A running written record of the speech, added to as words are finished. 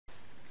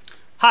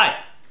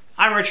Hi,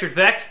 I'm Richard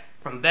Beck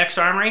from Beck's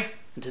Armory,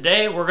 and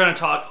today we're going to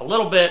talk a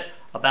little bit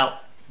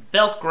about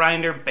belt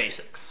grinder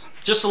basics.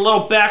 Just a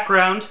little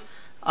background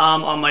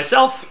on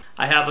myself.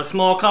 I have a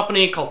small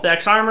company called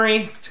Beck's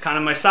Armory. It's kind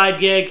of my side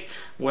gig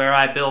where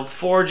I build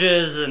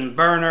forges and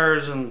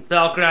burners and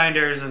belt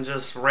grinders and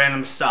just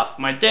random stuff.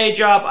 My day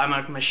job, I'm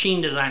a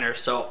machine designer,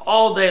 so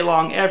all day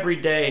long, every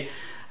day,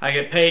 I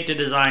get paid to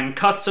design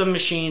custom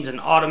machines and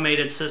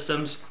automated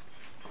systems.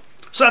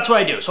 So that's what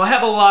I do. So I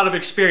have a lot of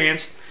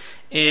experience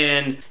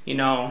in,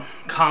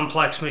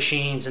 complex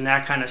machines and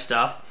that kind of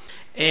stuff.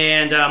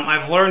 And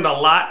I've learned a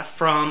lot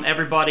from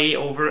everybody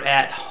over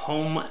at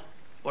Home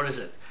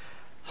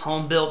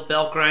Built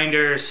Belt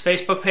Grinders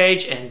Facebook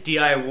page and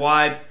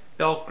DIY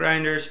Belt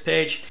Grinders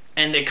page.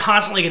 And they're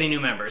constantly getting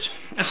new members.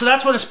 And so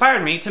that's what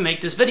inspired me to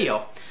make this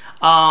video.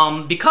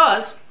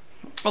 Because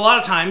a lot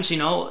of times,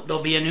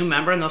 there'll be a new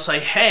member and they'll say,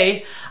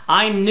 hey,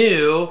 I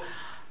knew,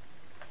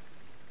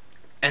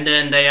 and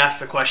then they ask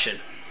the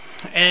question.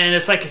 And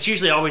it's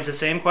usually always the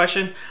same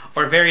question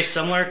or very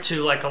similar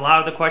to like a lot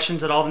of the questions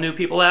that all the new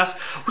people ask,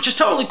 which is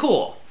totally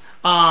cool.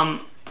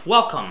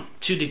 Welcome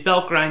to the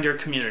belt grinder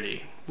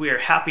community. We are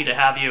happy to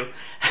have you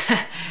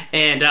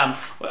and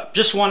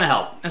just want to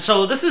help. And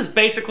so this is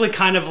basically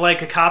kind of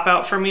like a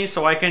cop-out for me,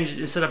 so I can,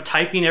 instead of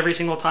typing every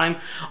single time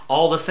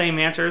all the same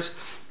answers,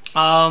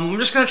 I'm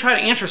just going to try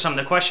to answer some of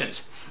the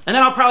questions. And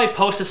then I'll probably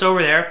post this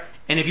over there.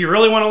 And if you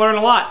really want to learn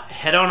a lot,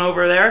 head on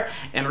over there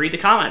and read the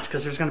comments,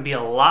 because there's going to be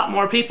a lot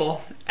more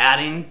people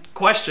adding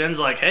questions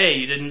like, hey,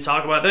 you didn't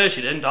talk about this,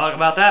 you didn't talk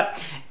about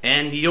that,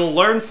 and you'll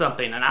learn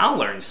something and I'll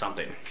learn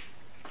something.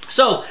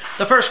 So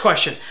the first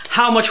question,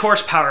 how much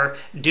horsepower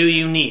do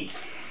you need?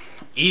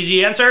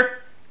 Easy answer,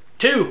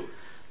 2.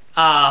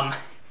 Can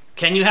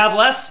you have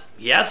less?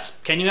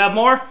 Yes. Can you have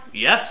more?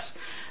 Yes.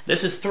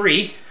 This is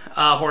 3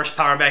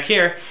 horsepower back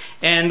here.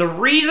 And the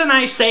reason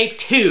I say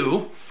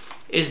 2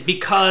 is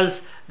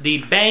because the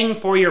bang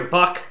for your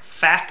buck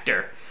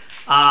factor.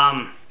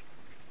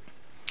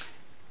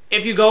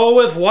 If you go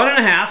with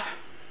 1.5,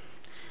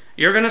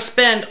 you're gonna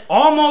spend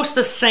almost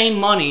the same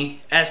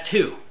money as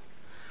 2.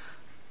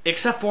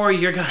 Except for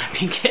you're gonna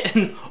be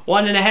getting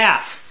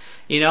 1.5,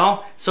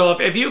 So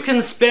if you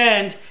can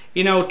spend,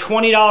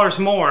 $20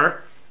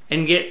 more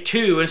and get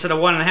 2 instead of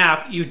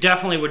 1.5, you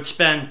definitely would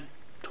spend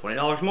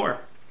 $20 more.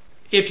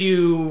 If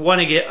you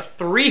wanna get a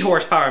 3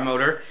 horsepower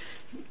motor,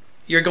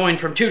 you're going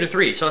from 2 to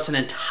 3, so it's an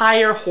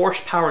entire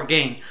horsepower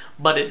gain,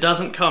 but it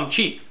doesn't come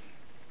cheap.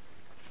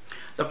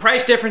 The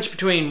price difference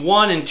between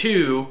 1 and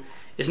 2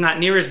 is not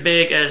near as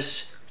big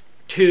as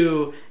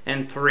 2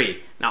 and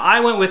 3. Now I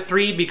went with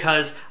 3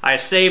 because I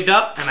saved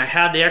up and I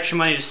had the extra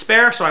money to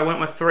spare, so I went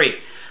with 3.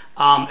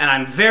 And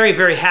I'm very,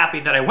 very happy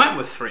that I went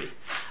with 3.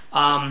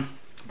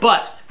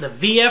 But the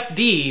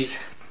VFDs,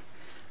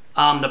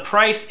 the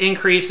price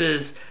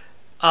increases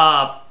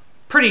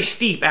pretty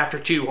steep after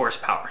 2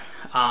 horsepower.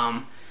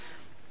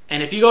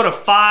 And if you go to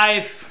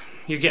 5,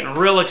 you're getting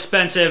real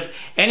expensive.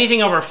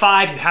 Anything over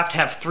 5, you have to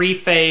have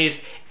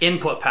 3-phase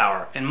input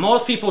power. And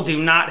most people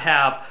do not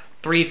have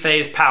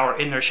 3-phase power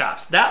in their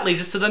shops. That leads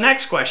us to the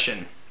next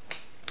question.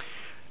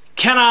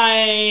 Can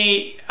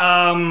I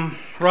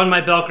run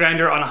my belt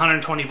grinder on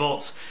 120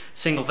 volts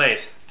single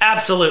phase?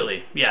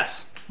 Absolutely,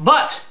 yes.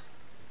 But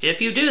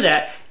if you do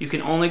that, you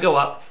can only go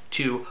up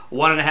to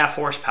 1.5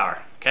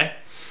 horsepower, okay?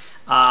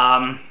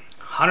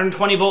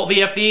 120 volt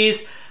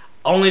VFDs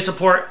only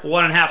support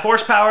 1.5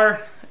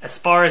 horsepower, as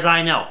far as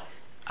I know.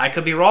 I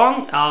could be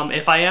wrong.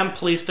 If I am,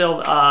 please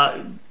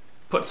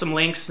put some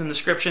links in the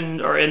description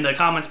or in the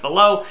comments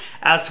below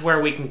as to where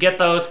we can get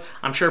those.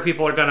 I'm sure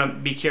people are going to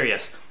be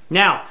curious.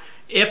 Now,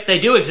 if they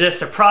do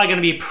exist, they're probably going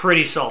to be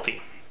pretty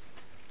salty.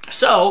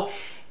 So,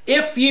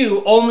 if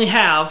you only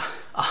have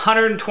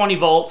 120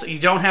 volts, you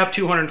don't have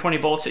 220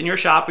 volts in your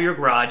shop or your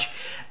garage,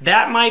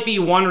 that might be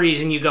one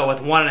reason you go with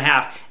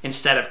 1.5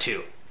 instead of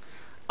 2.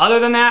 Other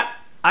than that,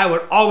 I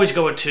would always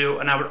go with 2,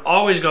 and I would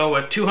always go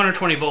with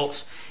 220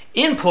 volts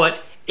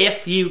input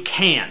if you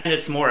can, and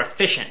it's more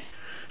efficient.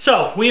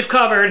 So we've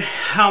covered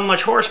how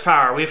much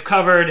horsepower, we've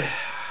covered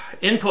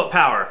input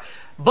power,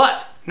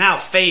 but now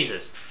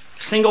phases.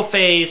 Single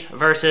phase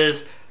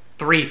versus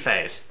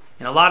 3-phase.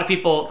 And a lot of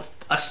people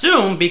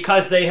assume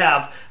because they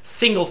have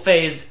single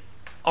phase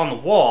on the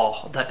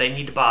wall that they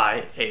need to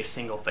buy a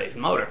single phase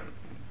motor.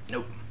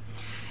 Nope.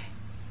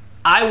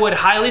 I would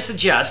highly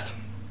suggest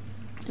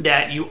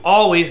that you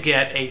always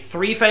get a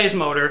 3-phase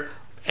motor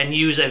and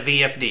use a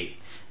VFD.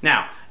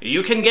 Now,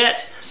 you can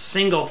get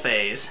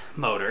single-phase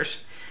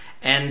motors,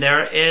 and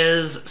there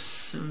is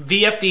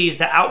VFDs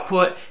that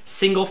output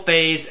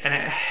single-phase,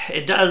 and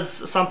it does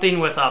something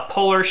with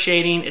polar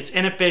shading. It's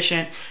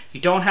inefficient.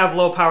 You don't have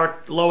low power,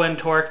 low-end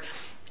torque,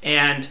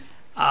 and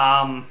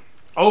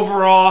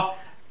overall,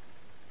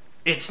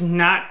 it's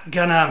not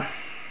gonna...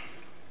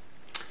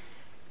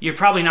 You're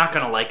probably not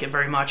going to like it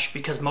very much,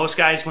 because most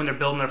guys, when they're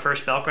building their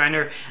first belt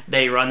grinder,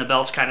 they run the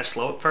belts kind of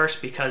slow at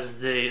first because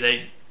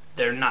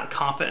they're not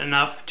confident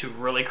enough to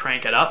really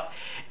crank it up.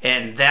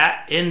 And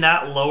that in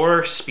that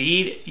lower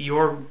speed,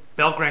 your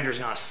belt grinder is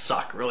going to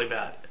suck really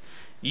bad.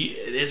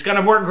 It's going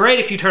to work great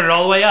if you turn it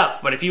all the way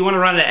up, but if you want to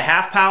run it at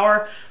half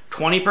power,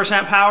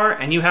 20% power,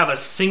 and you have a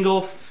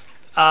single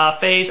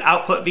phase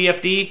output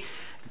VFD,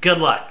 good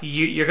luck.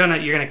 You're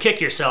gonna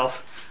kick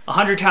yourself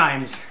 100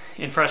 times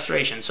in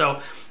frustration.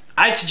 So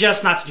I'd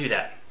suggest not to do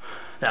that.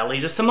 That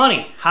leads us to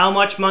money. How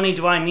much money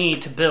do I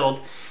need to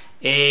build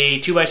a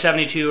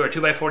 2x72 or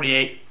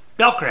 2x48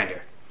 belt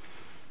grinder?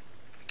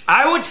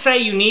 I would say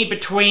you need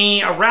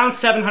between around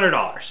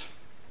 $700.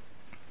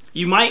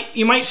 You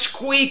might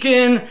squeak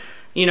in,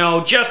 you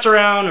know, just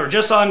around or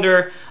just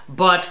under,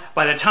 but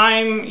by the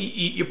time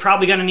you're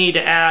probably going to need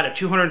to add a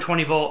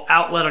 220 volt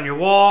outlet on your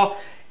wall,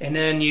 and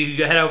then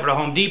you head over to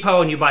Home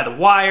Depot and you buy the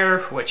wire,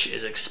 which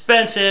is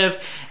expensive,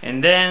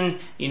 and then,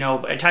 you know,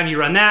 by the time you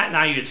run that,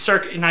 now you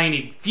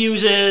need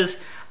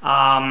fuses,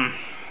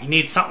 you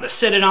need something to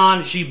sit it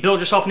on. So you build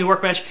yourself a new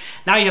workbench.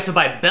 Now you have to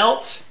buy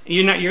belts.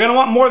 You're going to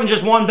want more than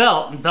just one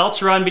belt.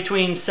 Belts run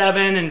between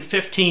 $7 and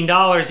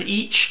 $15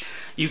 each.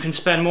 You can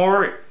spend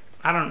more.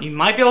 You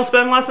might be able to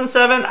spend less than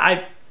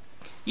 $7.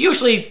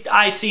 Usually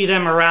I see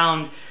them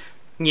around,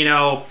 you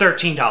know,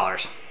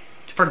 $13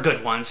 for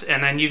good ones,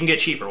 and then you can get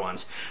cheaper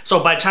ones. So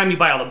by the time you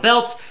buy all the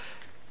belts,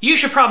 you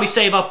should probably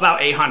save up about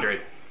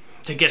 $800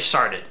 to get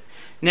started.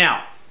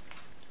 Now,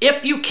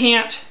 if you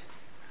can't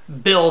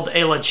build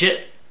a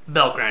legit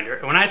belt grinder,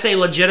 and when I say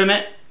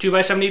legitimate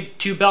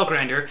 2x72 belt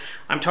grinder,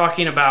 I'm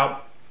talking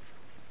about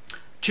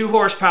 2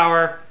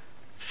 horsepower,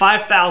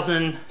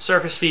 5,000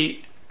 surface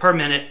feet per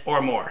minute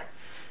or more.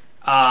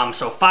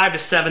 So 5,000 to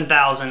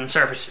 7,000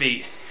 surface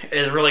feet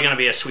is really going to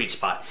be a sweet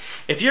spot.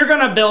 If you're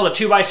going to build a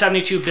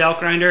 2x72 belt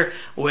grinder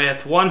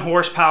with 1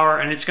 horsepower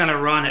and it's going to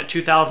run at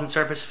 2,000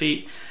 surface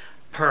feet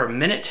per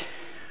minute,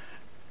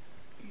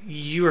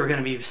 you are going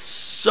to be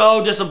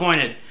so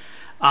disappointed.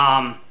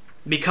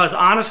 Because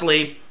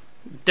honestly,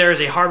 there's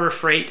a Harbor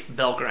Freight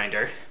belt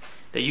grinder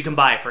that you can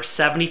buy for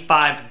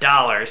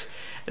 $75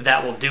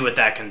 that will do what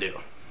that can do.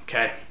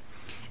 Okay,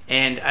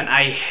 and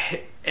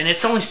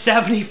it's only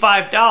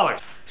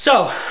 $75.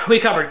 So we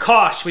covered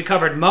costs, we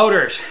covered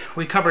motors,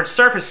 we covered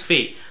surface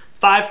feet.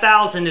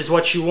 5,000 is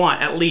what you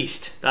want, at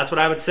least. That's what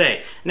I would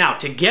say. Now,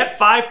 to get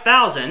 5,000...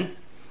 there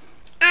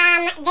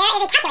is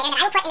a calculator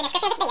that I will put in the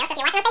description of this video, so if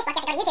you're watching on Facebook, you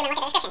have to go to YouTube and look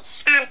at the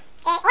description.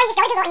 Or you just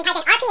go to Google and you type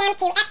in RPM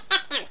to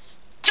SFM.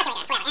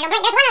 Calculator, whatever. And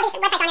there's one of these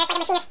websites on there, it's like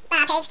a machinist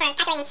page for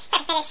calculating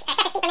surface finish, or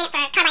surface feet per minute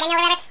for carbide angle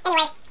or whatever.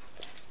 Anyways,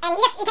 and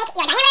you take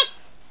your diameter,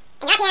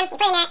 and your RPM, you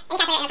put it in there, and you calculate it, and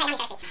it'll tell you how many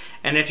surface feet.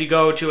 And if you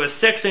go to a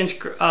 6-inch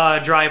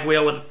drive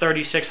wheel with a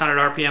 3,600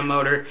 RPM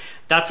motor,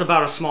 that's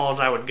about as small as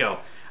I would go.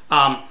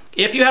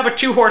 If you have a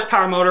 2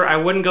 horsepower motor, I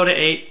wouldn't go to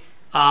 8.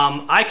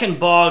 I can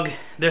bog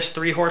this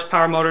 3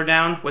 horsepower motor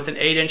down with an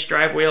 8-inch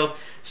drive wheel.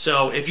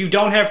 So if you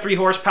don't have 3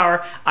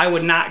 horsepower, I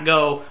would not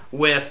go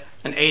with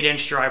an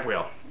 8-inch drive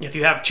wheel. If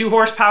you have 2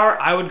 horsepower,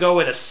 I would go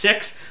with a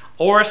 6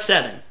 or a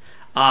 7.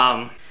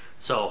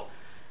 So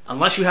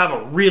unless you have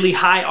a really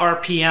high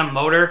RPM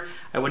motor,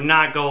 I would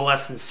not go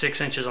less than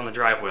 6 inches on the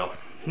drive wheel.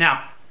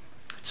 Now,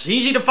 it's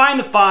easy to find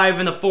the 5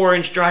 and the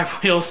 4-inch drive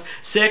wheels.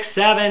 6,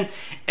 7,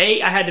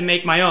 8, I had to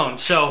make my own.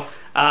 So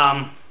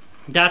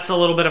that's a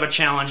little bit of a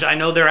challenge. I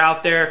know they're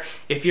out there.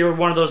 If you're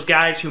one of those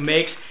guys who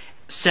makes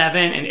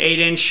 7 and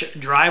 8-inch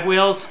drive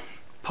wheels,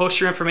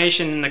 post your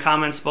information in the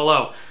comments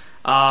below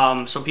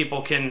so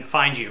people can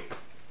find you.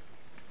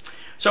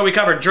 So we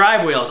covered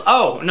drive wheels.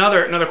 Oh,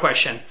 another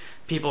question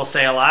people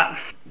say a lot.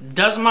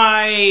 Does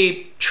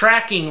my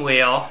tracking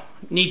wheel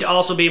need to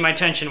also be my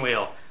tension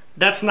wheel?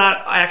 That's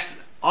not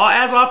as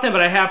often,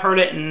 but I have heard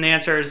it, and the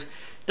answer is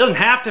it doesn't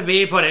have to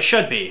be, but it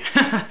should be.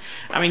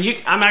 I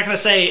mean, I'm not going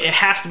to say it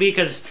has to be,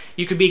 because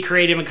you could be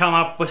creative and come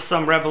up with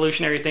some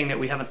revolutionary thing that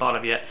we haven't thought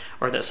of yet,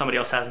 or that somebody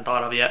else hasn't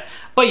thought of yet.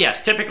 But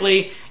yes,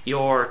 typically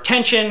your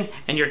tension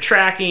and your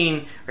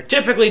tracking are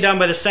typically done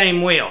by the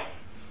same wheel.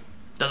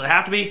 Does it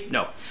have to be?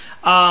 No.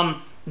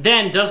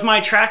 Then, does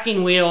my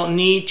tracking wheel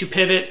need to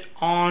pivot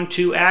on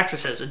 2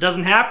 axes? It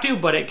doesn't have to,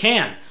 but it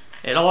can.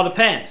 It all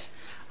depends.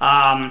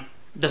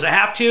 Does it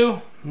have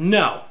to?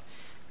 No.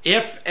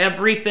 If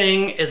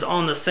everything is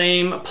on the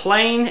same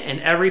plane and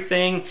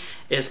everything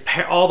is,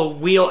 all the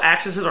wheel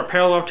axes are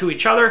parallel to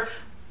each other,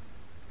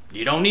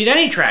 you don't need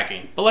any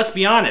tracking. But let's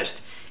be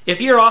honest,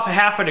 if you're off a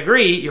half a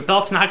degree, your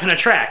belt's not going to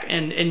track.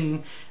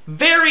 And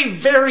very,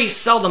 very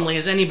seldomly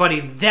is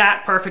anybody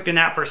that perfect and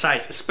that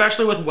precise,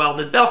 especially with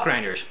welded belt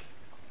grinders.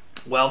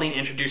 Welding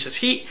introduces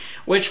heat,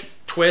 which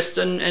twists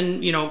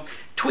and you know,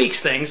 tweaks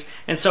things,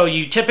 and so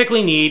you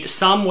typically need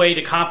some way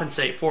to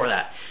compensate for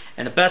that.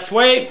 And the best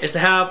way is to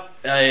have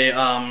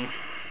a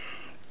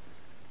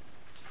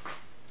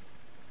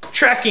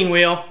tracking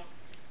wheel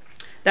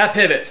that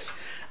pivots.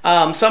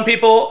 Some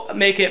people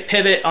make it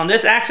pivot on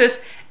this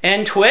axis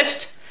and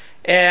twist,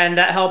 and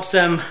that helps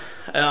them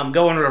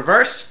go in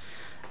reverse.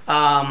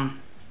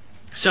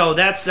 So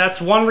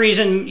that's one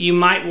reason you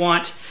might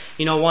want,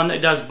 you know, one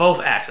that does both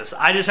axes.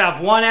 I just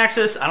have one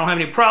axis. I don't have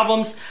any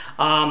problems.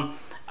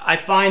 I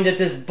find that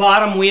this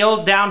bottom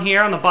wheel down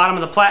here on the bottom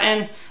of the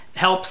platen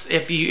helps.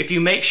 If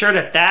you make sure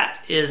that that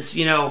is,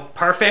 you know,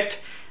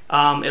 perfect,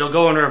 it'll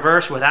go in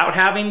reverse without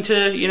having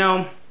to, you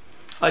know,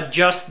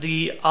 adjust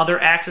the other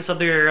axis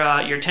of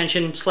your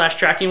tension slash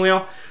tracking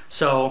wheel.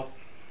 So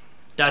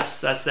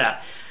that's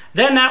that.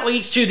 Then that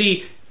leads to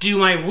the, do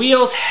my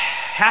wheels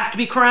have to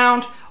be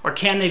crowned or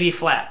can they be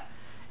flat?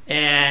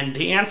 And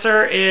the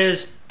answer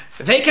is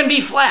they can be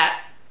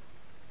flat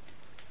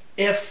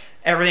if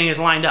everything is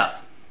lined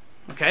up,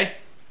 okay?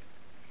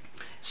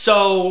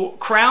 So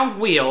crowned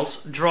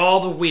wheels draw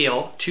the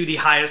wheel to the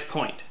highest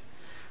point.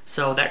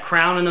 So that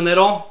crown in the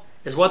middle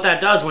is what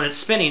that does when it's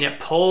spinning. It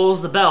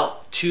pulls the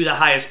belt to the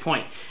highest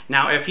point.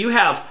 Now if you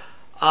have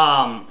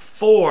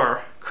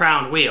 4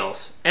 crowned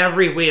wheels,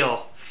 every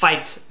wheel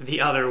fights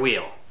the other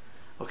wheel.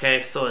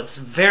 Okay, so it's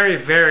very,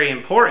 very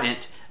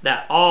important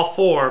that all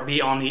 4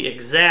 be on the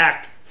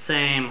exact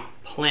same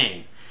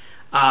plane.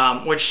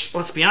 Which,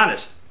 let's be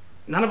honest,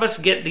 none of us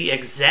get the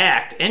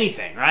exact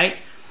anything,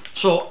 right?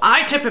 So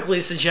I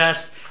typically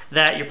suggest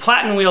that your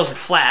platen wheels are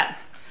flat,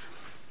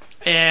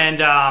 and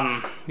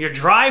your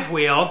drive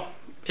wheel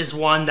is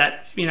one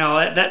that, you know,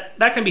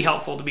 that can be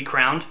helpful to be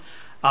crowned.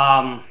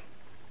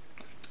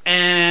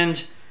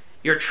 And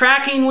your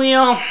tracking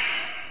wheel,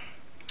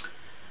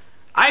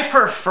 I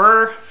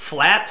prefer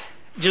flat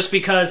just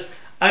because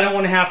I don't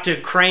want to have to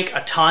crank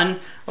a ton.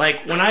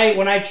 Like when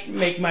I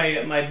make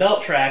my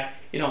belt track,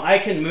 you know, I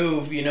can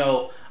move, you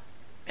know,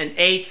 an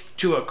 1/8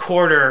 to a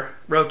 1/4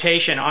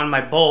 rotation on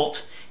my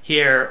bolt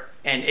here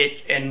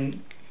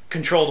and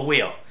control the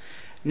wheel.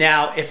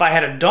 Now, if I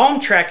had a dome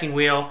tracking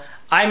wheel,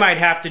 I might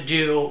have to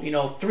do, you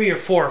know, 3 or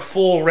 4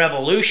 full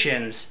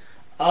revolutions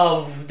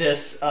of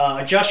this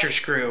adjuster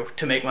screw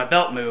to make my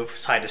belt move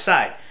side to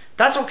side.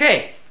 That's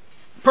okay.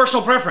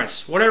 Personal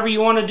preference, whatever you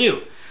want to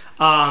do.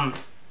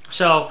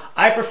 So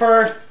I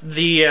prefer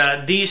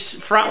these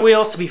front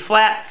wheels to be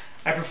flat.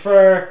 I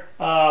prefer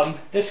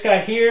this guy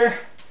here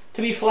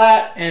to be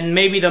flat, and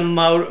maybe the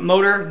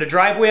motor, the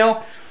drive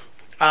wheel,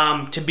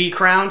 to be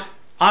crowned.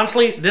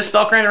 Honestly, this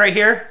belt grinder right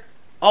here,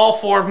 all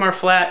 4 of them are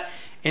flat,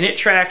 and it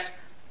tracks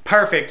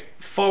perfect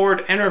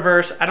forward and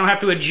reverse. I don't have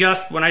to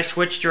adjust when I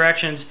switch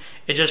directions.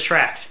 It just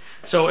tracks.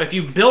 So if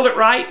you build it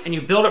right and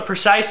you build it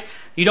precise,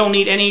 you don't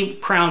need any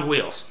crowned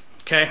wheels.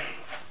 Okay.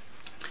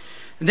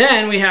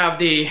 Then we have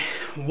the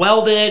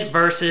welded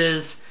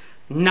versus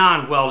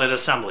non-welded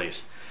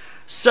assemblies.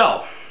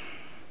 So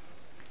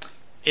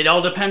it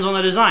all depends on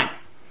the design.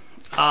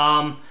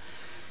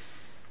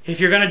 If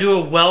you're going to do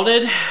a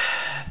welded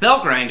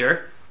belt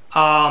grinder,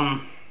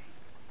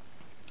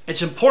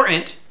 it's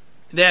important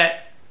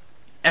that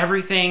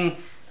everything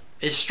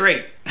is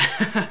straight.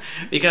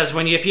 Because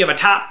if you have a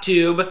top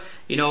tube,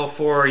 you know,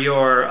 for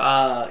your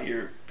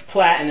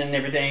platen and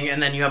everything,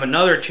 and then you have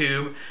another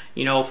tube,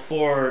 you know,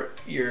 for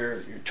your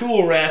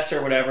tool rest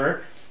or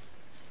whatever,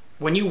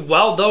 when you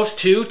weld those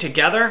two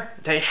together,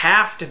 they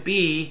have to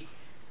be,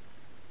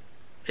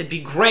 it'd be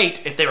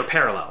great if they were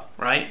parallel,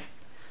 right?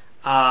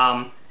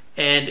 And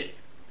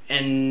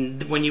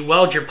when you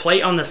weld your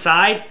plate on the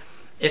side,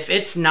 if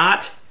it's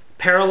not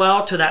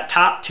parallel to that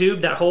top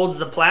tube that holds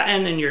the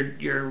platen and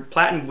your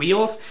platen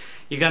wheels,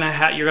 you're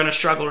gonna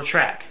struggle to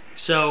track.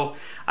 So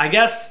I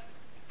guess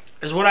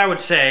is what I would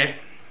say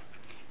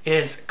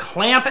is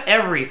clamp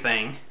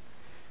everything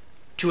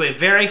to a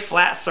very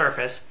flat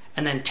surface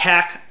and then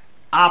tack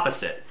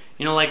opposite.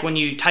 You know, like when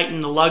you tighten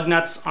the lug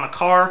nuts on a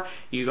car,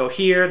 you go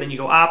here, then you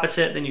go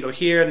opposite, then you go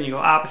here, then you go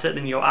opposite,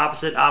 then you go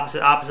opposite,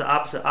 opposite, opposite,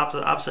 opposite,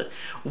 opposite, opposite.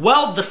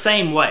 Weld the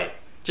same way.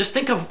 Just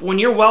think of, when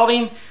you're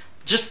welding,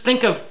 just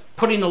think of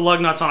putting the lug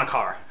nuts on a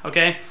car,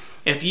 okay?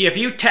 If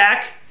you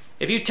tack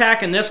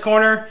in this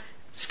corner,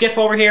 skip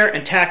over here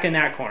and tack in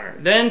that corner.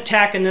 Then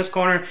tack in this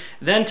corner,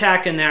 then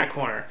tack in that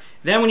corner.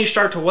 Then when you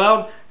start to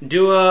weld,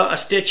 do a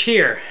stitch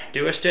here,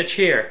 do a stitch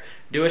here,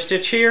 do a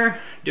stitch here,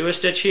 do a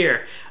stitch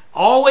here.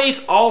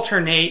 Always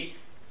alternate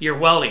your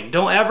welding.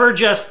 Don't ever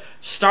just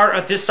start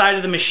at this side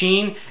of the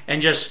machine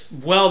and just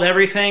weld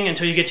everything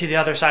until you get to the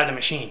other side of the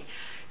machine.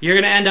 You're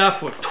gonna end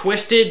up with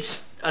twisted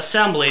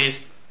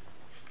assemblies,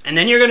 and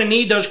then you're gonna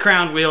need those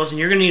crowned wheels, and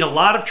you're gonna need a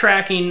lot of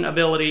tracking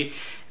ability,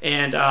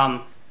 and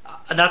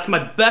that's my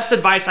best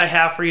advice I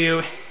have for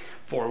you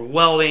for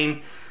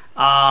welding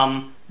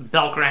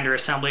belt grinder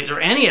assemblies, or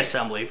any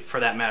assembly for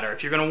that matter.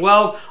 If you're gonna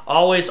weld,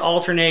 always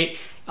alternate.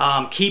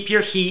 Keep your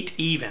heat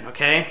even,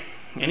 okay?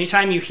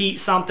 Anytime you heat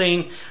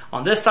something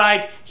on this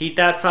side, heat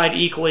that side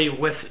equally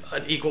with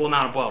an equal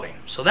amount of welding.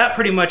 So that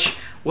pretty much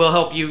will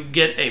help you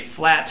get a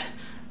flat,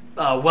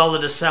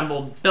 welded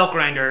assembled belt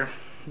grinder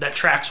that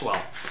tracks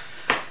well.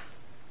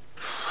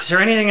 Is there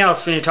anything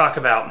else we need to talk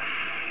about?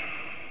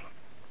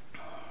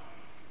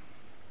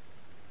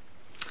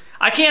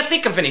 I can't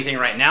think of anything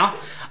right now,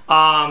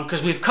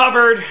 because we've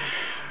covered...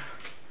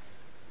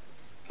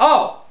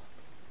 Oh,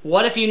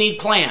 what if you need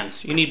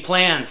plans? You need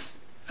plans.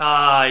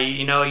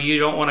 You know, you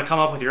don't want to come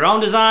up with your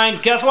own design.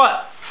 Guess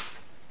what?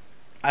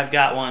 I've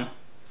got one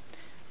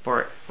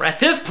for it.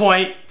 At this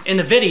point in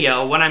the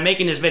video, when I'm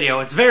making this video,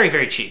 it's very,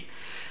 very cheap.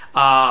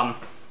 And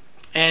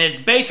it's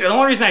basically, the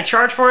only reason I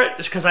charge for it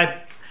is because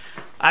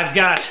I've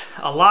got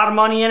a lot of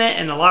money in it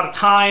and a lot of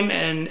time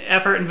and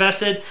effort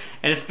invested,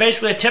 and it's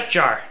basically a tip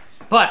jar.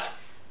 But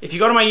if you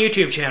go to my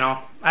YouTube channel,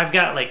 I've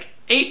got like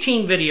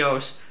 18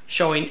 videos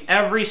showing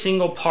every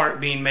single part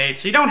being made,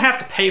 so you don't have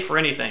to pay for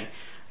anything.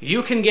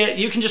 You can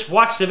just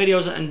watch the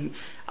videos, and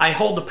I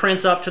hold the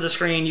prints up to the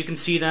screen. You can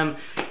see them.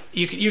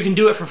 You can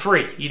do it for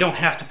free. You don't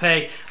have to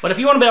pay. But if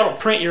you want to be able to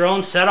print your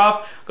own set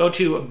off, go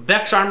to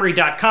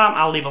BexArmory.com.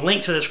 I'll leave a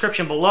link to the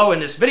description below in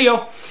this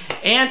video.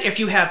 And if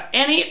you have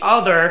any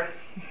other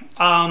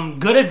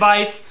good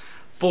advice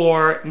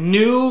for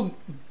new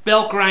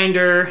belt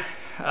grinder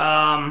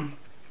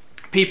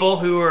people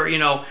who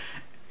are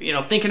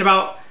thinking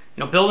about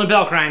building a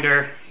belt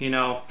grinder,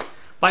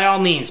 by all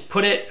means,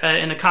 put it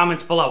in the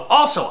comments below.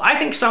 Also, I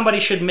think somebody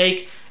should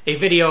make a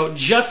video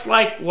just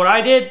like what I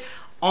did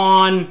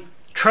on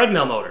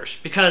treadmill motors,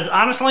 because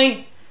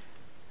honestly,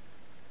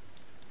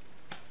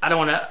 I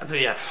don't want to,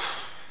 yeah.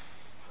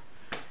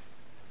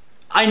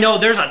 I know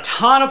there's a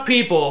ton of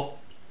people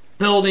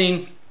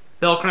building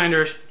belt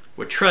grinders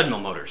with treadmill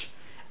motors,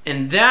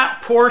 and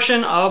that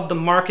portion of the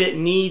market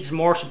needs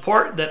more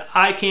support that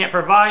I can't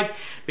provide,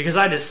 because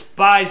I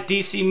despise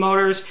DC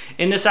motors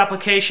in this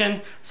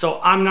application.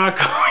 So I'm not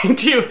going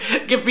to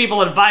give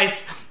people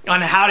advice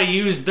on how to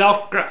use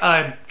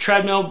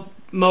treadmill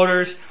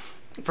motors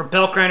for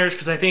belt grinders,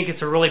 because I think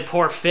it's a really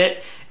poor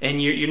fit,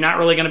 and you're not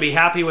really going to be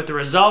happy with the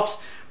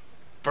results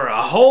for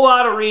a whole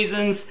lot of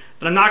reasons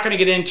that I'm not going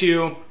to get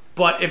into.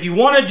 But if you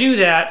want to do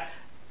that,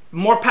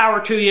 more power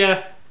to you.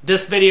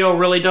 This video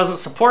really doesn't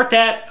support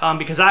that,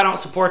 because I don't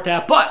support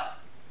that, but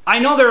I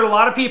know there are a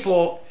lot of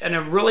people and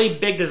a really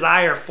big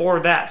desire for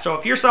that. So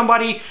if you're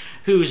somebody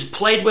who's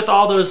played with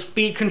all those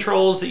speed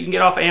controls that you can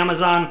get off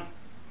Amazon,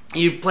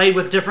 you've played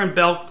with different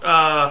belt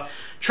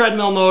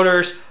treadmill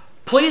motors,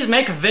 please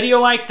make a video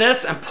like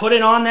this and put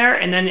it on there.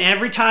 And then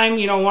every time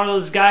one of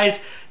those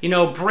guys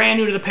brand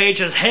new to the page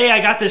says, hey,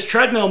 I got this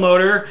treadmill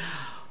motor,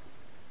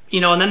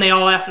 and then they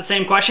all ask the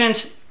same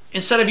questions,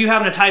 instead of you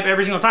having to type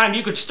every single time,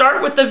 you could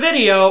start with the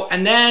video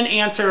and then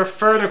answer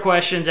further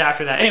questions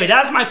after that. Anyway,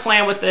 that's my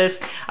plan with this.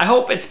 I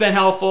hope it's been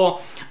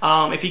helpful.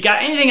 If you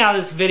got anything out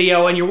of this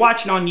video and you're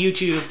watching on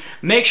YouTube,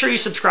 make sure you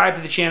subscribe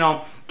to the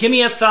channel. Give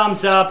me a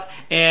thumbs up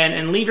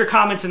and leave your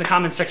comments in the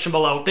comment section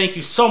below. Thank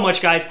you so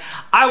much, guys.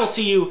 I will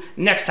see you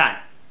next time.